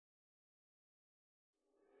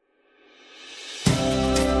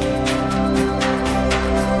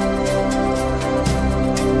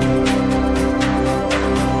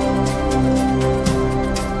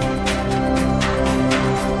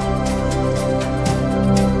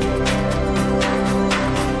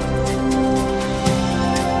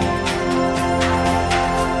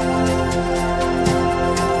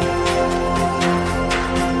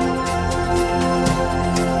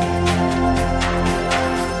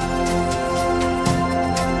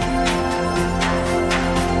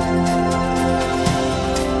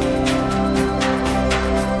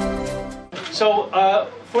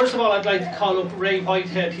First of all, I'd like to call up Ray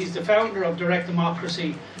Whitehead. He's the founder of Direct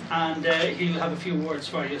Democracy, and he'll have a few words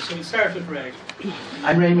for you. So we'll start with Ray.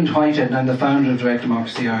 I'm Raymond Whitehead, and I'm the founder of Direct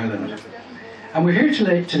Democracy Ireland. And we're here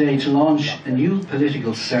today to launch a new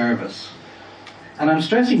political service. And I'm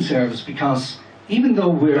stressing service because even though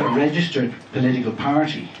we're a registered political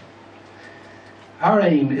party, our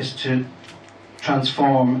aim is to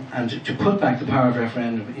transform and to put back the power of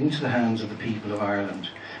referendum into the hands of the people of Ireland.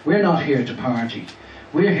 We're not here to party.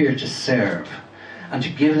 We're here to serve and to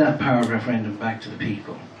give that power of referendum back to the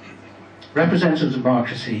people. Representative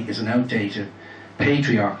democracy is an outdated,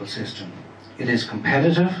 patriarchal system. It is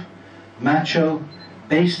competitive, macho,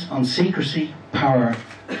 based on secrecy, power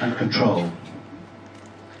and control.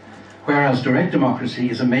 Whereas direct democracy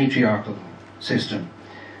is a matriarchal system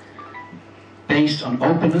based on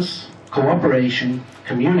openness, cooperation,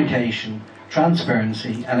 communication,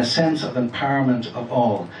 transparency and a sense of empowerment of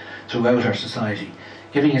all throughout our society,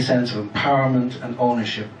 giving a sense of empowerment and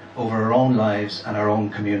ownership over our own lives and our own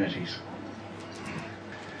communities.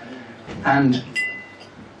 And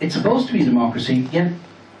it's supposed to be democracy, yet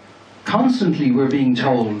constantly we're being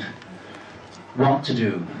told what to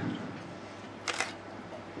do.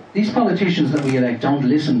 These politicians that we elect don't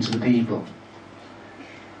listen to the people.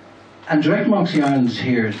 And Direct Democracy Ireland is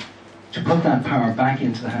here to put that power back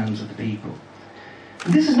into the hands of the people.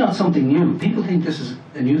 And this is not something new. People think this is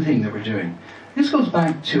a new thing that we're doing. This goes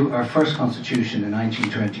back to our first constitution in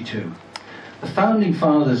 1922. The founding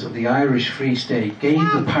fathers of the Irish Free State gave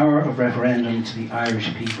the power of referendum to the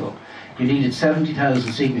Irish people. You needed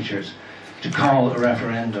 70,000 signatures to call a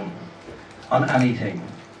referendum on anything,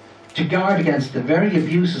 to guard against the very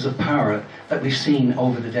abuses of power that we've seen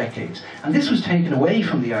over the decades. And this was taken away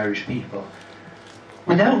from the Irish people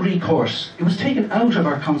without recourse. It was taken out of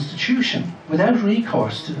our constitution without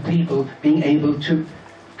recourse to the people being able to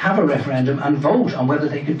have a referendum and vote on whether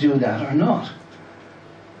they could do that or not.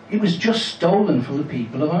 It was just stolen from the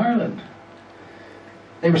people of Ireland.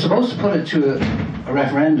 They were supposed to put it to a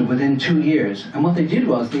referendum within 2 years, and what they did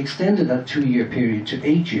was they extended that 2-year period to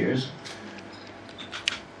 8 years,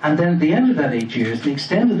 and then at the end of that 8 years they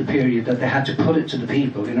extended the period that they had to put it to the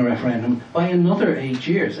people in a referendum by another 8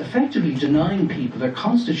 years, effectively denying people their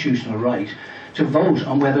constitutional right to vote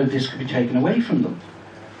on whether this could be taken away from them.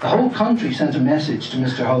 The whole country sent a message to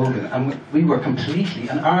Mr. Hogan, and we were completely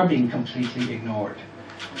and are being completely ignored.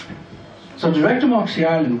 So Direct Democracy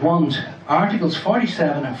Ireland want Articles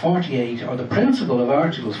 47 and 48, or the principle of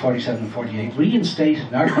Articles 47 and 48, reinstated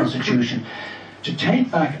in our Constitution to take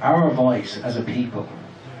back our voice as a people.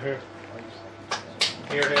 Here.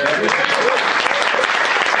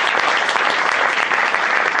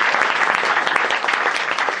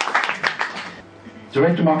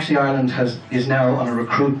 Direct Democracy Ireland is now on a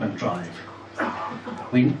recruitment drive.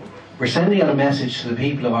 We're sending out a message to the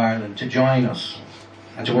people of Ireland to join us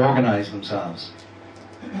and to organise themselves,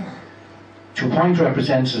 to appoint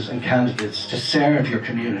representatives and candidates to serve your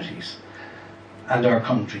communities and our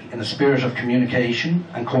country in a spirit of communication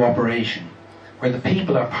and cooperation, where the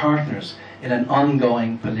people are partners in an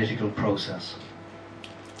ongoing political process.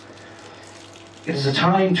 It is a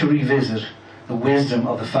time to revisit the wisdom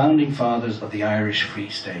of the founding fathers of the Irish Free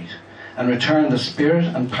State and return the spirit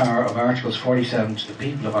and power of Articles 47 to the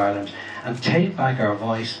people of Ireland and take back our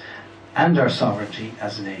voice and our sovereignty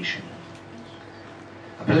as a nation.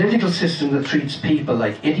 A political system that treats people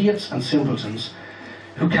like idiots and simpletons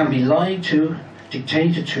who can be lied to,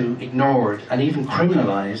 dictated to, ignored and even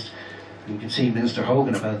criminalised, and you can see Minister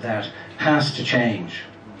Hogan about that, has to change.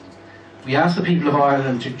 We ask the people of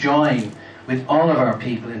Ireland to join with all of our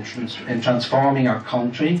people in transforming our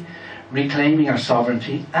country, reclaiming our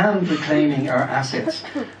sovereignty and reclaiming our assets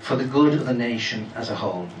for the good of the nation as a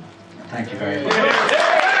whole. Thank you very much.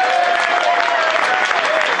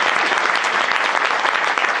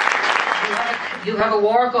 You have a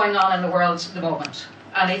war going on in the world at the moment,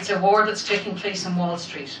 and it's a war that's taking place in Wall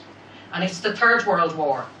Street, and it's the Third World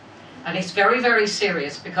War, and it's very, very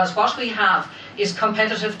serious, because what we have is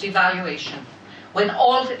competitive devaluation.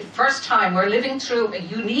 First time we're living through a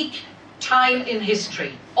unique time in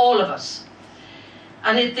history, all of us,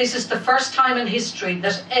 and this is the first time in history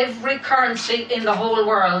that every currency in the whole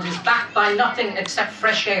world is backed by nothing except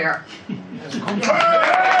fresh air.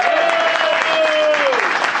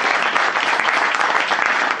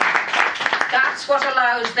 That's what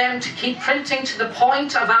allows them to keep printing to the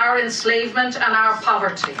point of our enslavement and our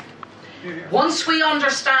poverty. Once we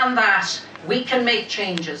understand that, we can make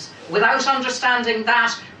changes. Without understanding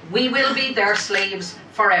that, we will be their slaves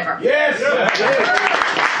forever. Yes!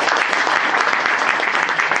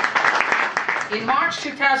 In March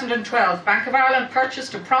 2012, Bank of Ireland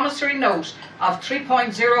purchased a promissory note of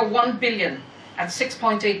 3.01 billion at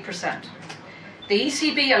 6.8%. The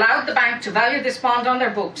ECB allowed the bank to value this bond on their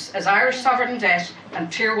books as Irish sovereign debt and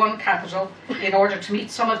Tier 1 capital in order to meet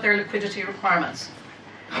some of their liquidity requirements.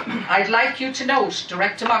 I'd like you to note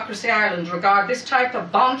Direct Democracy Ireland regard this type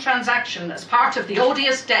of bond transaction as part of the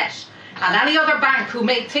odious debt, and any other bank who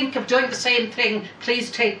may think of doing the same thing, please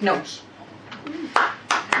take note.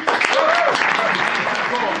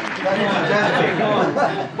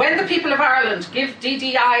 When the people of Ireland give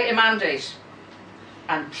DDI a mandate,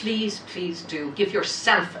 and please, please do, give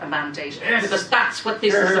yourself a mandate, because that's what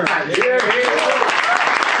this is about.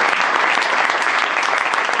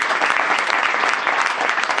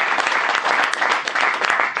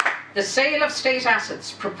 The sale of state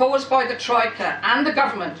assets proposed by the Troika and the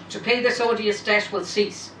government to pay this odious debt will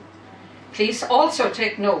cease. Please also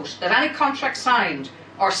take note that any contract signed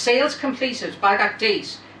or sales completed by that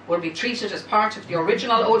date will be treated as part of the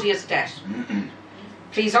original odious debt.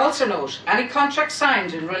 Please also note any contract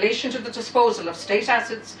signed in relation to the disposal of state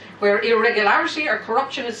assets where irregularity or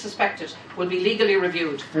corruption is suspected will be legally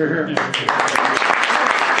reviewed.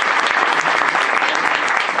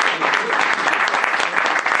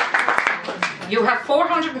 You have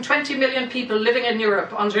 420 million people living in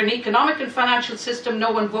Europe under an economic and financial system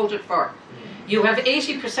no one voted for. You have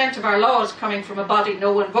 80% of our laws coming from a body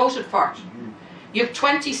no one voted for. You have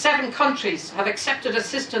 27 countries have accepted a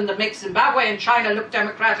system that makes Zimbabwe and China look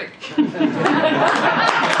democratic. If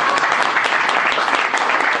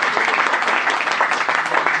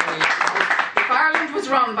Ireland was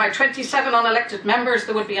run by 27 unelected members,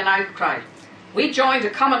 there would be an outcry. We joined a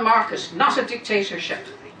common market, not a dictatorship.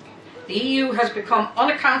 The EU has become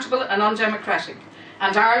unaccountable and undemocratic,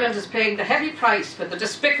 and Ireland is paying the heavy price for the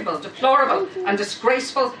despicable, deplorable and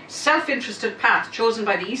disgraceful, self-interested path chosen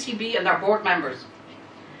by the ECB and their board members.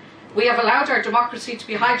 We have allowed our democracy to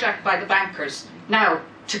be hijacked by the bankers. Now,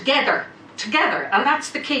 together, and that's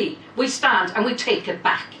the key, we stand and we take it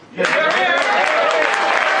back.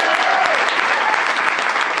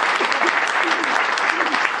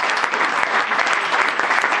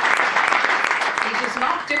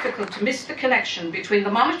 Difficult to miss the connection between the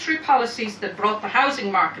monetary policies that brought the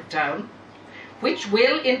housing market down, which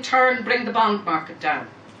will in turn bring the bond market down.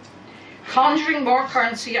 Conjuring more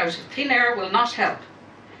currency out of thin air will not help.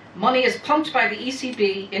 Money is pumped by the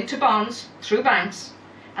ECB into bonds through banks,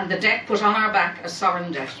 and the debt put on our back as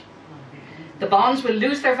sovereign debt. The bonds will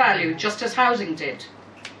lose their value just as housing did.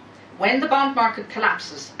 When the bond market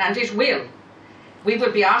collapses, and it will, we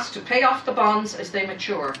will be asked to pay off the bonds as they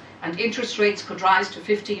mature, and interest rates could rise to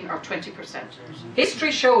 15 or 20%.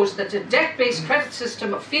 History shows that a debt-based credit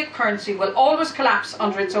system of fiat currency will always collapse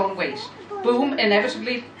under its own weight. Boom,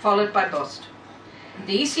 inevitably followed by bust.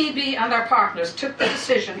 The ECB and our partners took the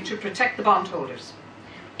decision to protect the bondholders.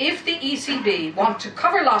 If the ECB want to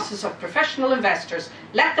cover losses of professional investors,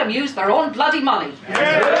 let them use their own bloody money.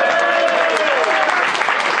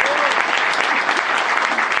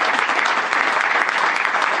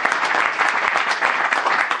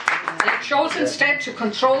 Chose instead to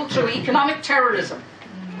control through economic terrorism.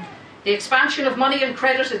 The expansion of money and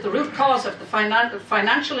credit is the root cause of the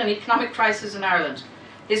financial and economic crisis in Ireland.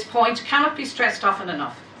 This point cannot be stressed often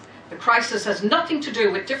enough. The crisis has nothing to do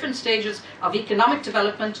with different stages of economic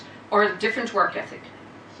development or a different work ethic.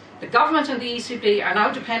 The government and the ECB are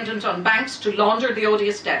now dependent on banks to launder the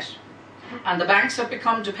odious debt, and the banks have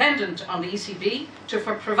become dependent on the ECB to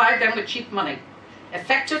provide them with cheap money.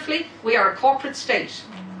 Effectively, we are a corporate state.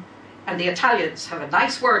 And the Italians have a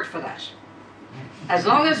nice word for that. As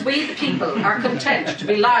long as we the people are content to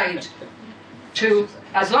be lied to,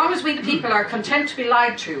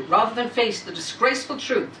 rather than face the disgraceful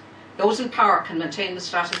truth, those in power can maintain the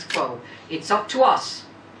status quo. It's up to us.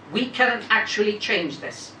 We can actually change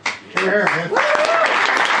this. But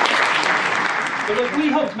if we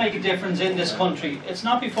hope to make a difference in this country, it's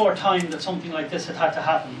not before time that something like this had to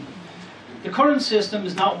happen. The current system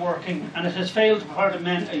is not working, and it has failed for the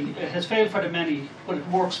many, but it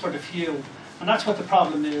works for the few. And that's what the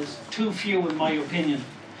problem is. Too few, in my opinion.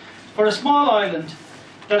 For a small island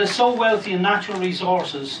that is so wealthy in natural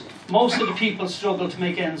resources, most of the people struggle to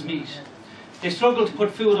make ends meet. They struggle to put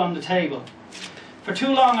food on the table. For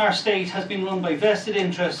too long our state has been run by vested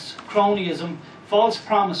interests, cronyism, false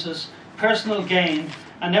promises, personal gain,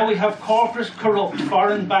 and now we have corporate, corrupt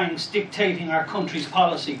foreign banks dictating our country's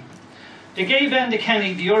policy. They gave Enda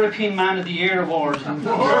Kenny the European Man of the Year award.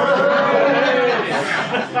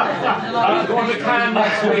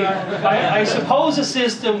 I suppose a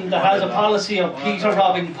system that has a policy of Peter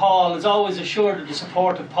robbing Paul is always assured of the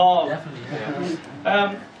support of Paul.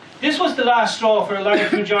 This was the last straw for a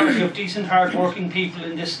large majority of decent, hard-working people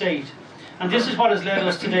in this state. And this is what has led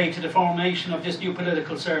us today to the formation of this new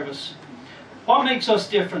political service. What makes us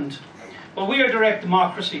different? Well, we are direct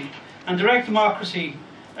democracy, and direct democracy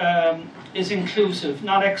is inclusive,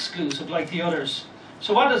 not exclusive like the others.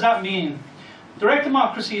 So what does that mean? Direct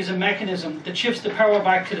democracy is a mechanism that shifts the power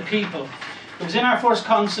back to the people. It was in our first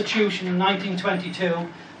constitution in 1922,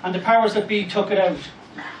 and the powers that be took it out.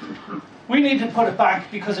 We need to put it back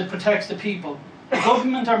because it protects the people. The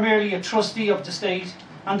government are merely a trustee of the state,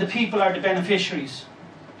 and the people are the beneficiaries.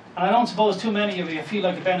 And I don't suppose too many of you feel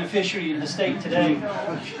like a beneficiary in the state today.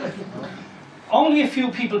 Only a few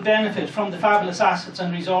people benefit from the fabulous assets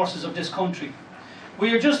and resources of this country.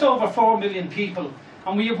 We are just over 4 million people,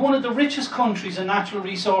 and we have one of the richest countries in natural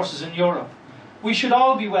resources in Europe. We should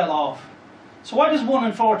all be well off. So why does 1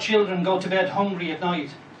 in 4 children go to bed hungry at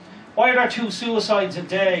night? Why are there 2 suicides a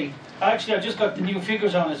day? Actually, I just got the new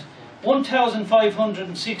figures on it.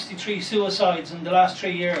 1,563 suicides in the last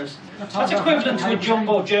 3 years. That's equivalent to a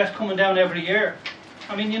jumbo jet coming down every year.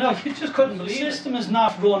 I mean, you know, you just couldn't believe it. The system is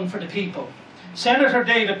not run for the people. Senator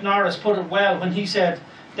David Norris put it well when he said,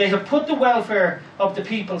 "They have put the welfare of the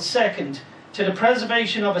people second to the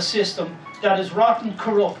preservation of a system that is rotten,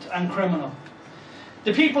 corrupt and criminal."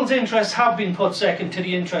 The people's interests have been put second to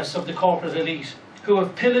the interests of the corporate elite, who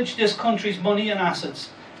have pillaged this country's money and assets.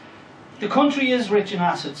 The country is rich in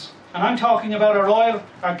assets, and I'm talking about our oil,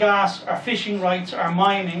 our gas, our fishing rights, our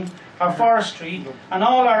mining, our forestry, and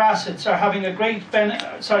all our assets are having a great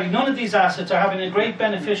none of these assets are having a great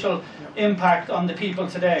beneficial impact on the people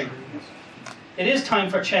today. It is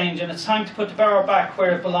time for change, and it's time to put the power back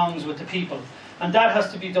where it belongs with the people, and that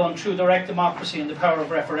has to be done through direct democracy and the power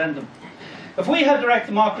of referendum. If we had direct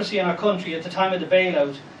democracy in our country at the time of the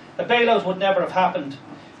bailout, a bailout would never have happened,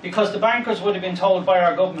 because the bankers would have been told by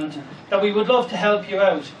our government that we would love to help you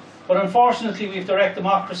out, but unfortunately we have direct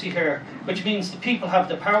democracy here, which means the people have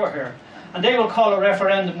the power here, and they will call a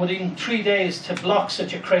referendum within 3 days to block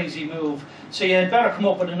such a crazy move. So you had better come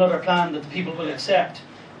up with another plan that the people will accept,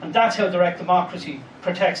 and that's how direct democracy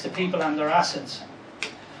protects the people and their assets.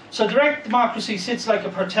 So direct democracy sits like a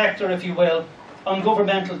protector, if you will, on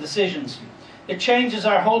governmental decisions. It changes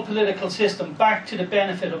our whole political system back to the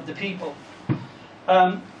benefit of the people.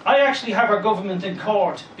 I actually have our government in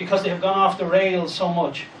court because they have gone off the rails so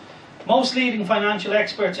much. Most leading financial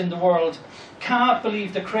experts in the world cannot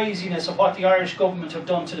believe the craziness of what the Irish government have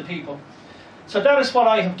done to the people. So that is what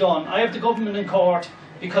I have done. I have the government in court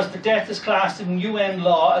because the debt is classed in UN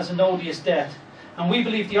law as an odious debt. And we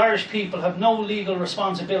believe the Irish people have no legal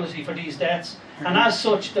responsibility for these debts. And as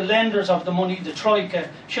such, the lenders of the money, the Troika,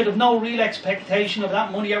 should have no real expectation of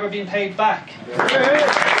that money ever being paid back.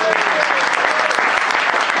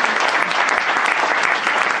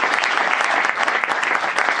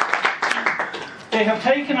 They have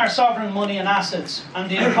taken our sovereign money and assets, and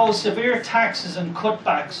they impose severe taxes and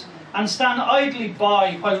cutbacks, and stand idly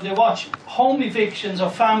by while they watch home evictions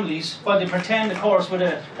of families, while they pretend, of course, with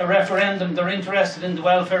a referendum they're interested in the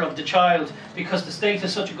welfare of the child, because the state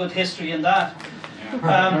has such a good history in that.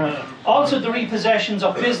 Also the repossessions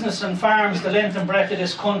of business and farms the length and breadth of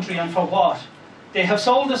this country, and for what? They have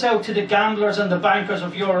sold us out to the gamblers and the bankers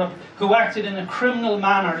of Europe, who acted in a criminal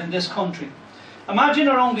manner in this country. Imagine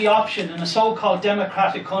our only option in a so-called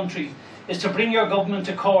democratic country is to bring your government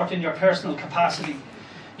to court in your personal capacity.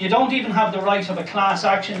 You don't even have the right of a class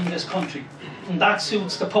action in this country, and that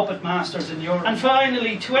suits the puppet masters in Europe. And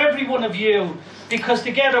finally, to every one of you, because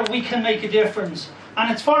together we can make a difference, and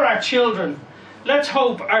it's for our children. Let's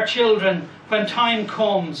hope our children, when time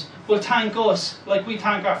comes, will thank us like we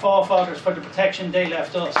thank our forefathers for the protection they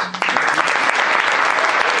left us.